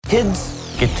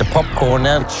Kids, get your popcorn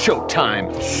out. It's showtime.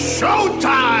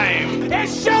 Showtime!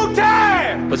 It's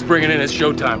showtime! Let's bring it in. It's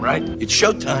showtime, right? It's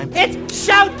showtime. It's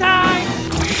showtime!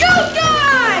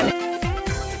 Showtime!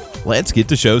 Let's get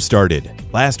the show started.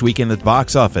 Last weekend at the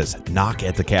box office, Knock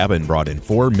at the Cabin brought in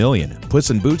 $4 million, Puss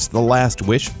in Boots: The Last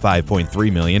Wish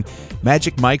 $5.3 million,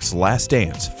 Magic Mike's Last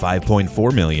Dance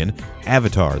 $5.4 million,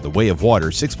 Avatar: The Way of Water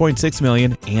 $6.6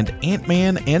 million, and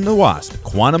Ant-Man and the Wasp: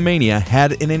 Quantumania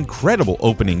had an incredible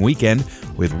opening weekend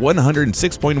with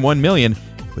 $106.1 million,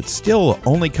 but still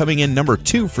only coming in number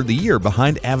 2 for the year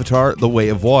behind Avatar: The Way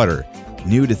of Water.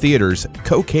 New to theaters,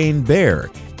 Cocaine Bear,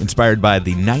 inspired by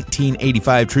the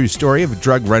 1985 true story of a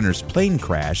drug runner's plane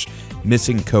crash,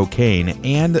 missing cocaine,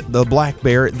 and the black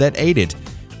bear that ate it.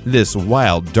 This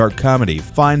wild, dark comedy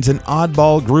finds an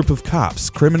oddball group of cops,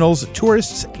 criminals,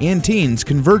 tourists, and teens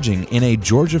converging in a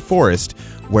Georgia forest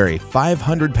where a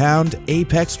 500-pound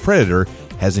apex predator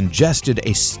has ingested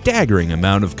a staggering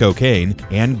amount of cocaine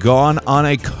and gone on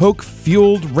a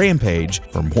coke-fueled rampage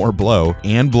for more blow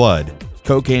and blood.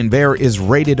 Cocaine Bear is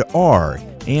rated R,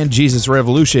 and Jesus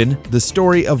Revolution, the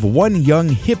story of one young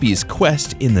hippie's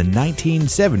quest in the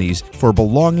 1970s for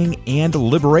belonging and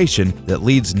liberation that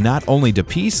leads not only to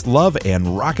peace, love,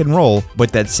 and rock and roll,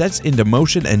 but that sets into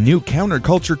motion a new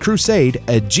counterculture crusade,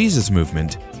 a Jesus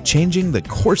movement, changing the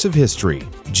course of history.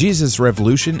 Jesus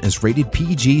Revolution is rated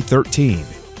PG-13.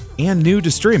 And new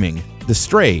to streaming, The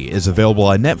Stray is available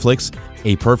on Netflix.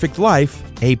 A Perfect Life,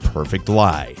 A Perfect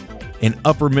Lie. An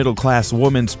upper-middle-class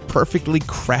woman's perfectly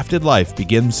crafted life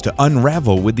begins to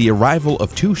unravel with the arrival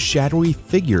of 2 shadowy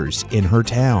figures in her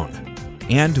town.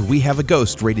 And We Have a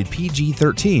Ghost, rated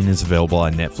PG-13, is available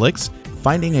on Netflix.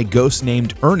 Finding a ghost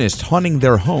named Ernest haunting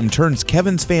their home turns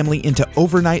Kevin's family into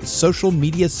overnight social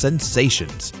media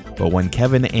sensations. But when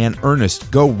Kevin and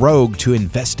Ernest go rogue to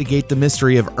investigate the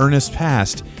mystery of Ernest's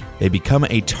past, they become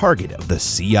a target of the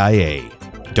CIA.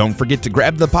 Don't forget to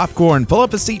grab the popcorn, pull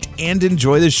up a seat, and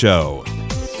enjoy the show.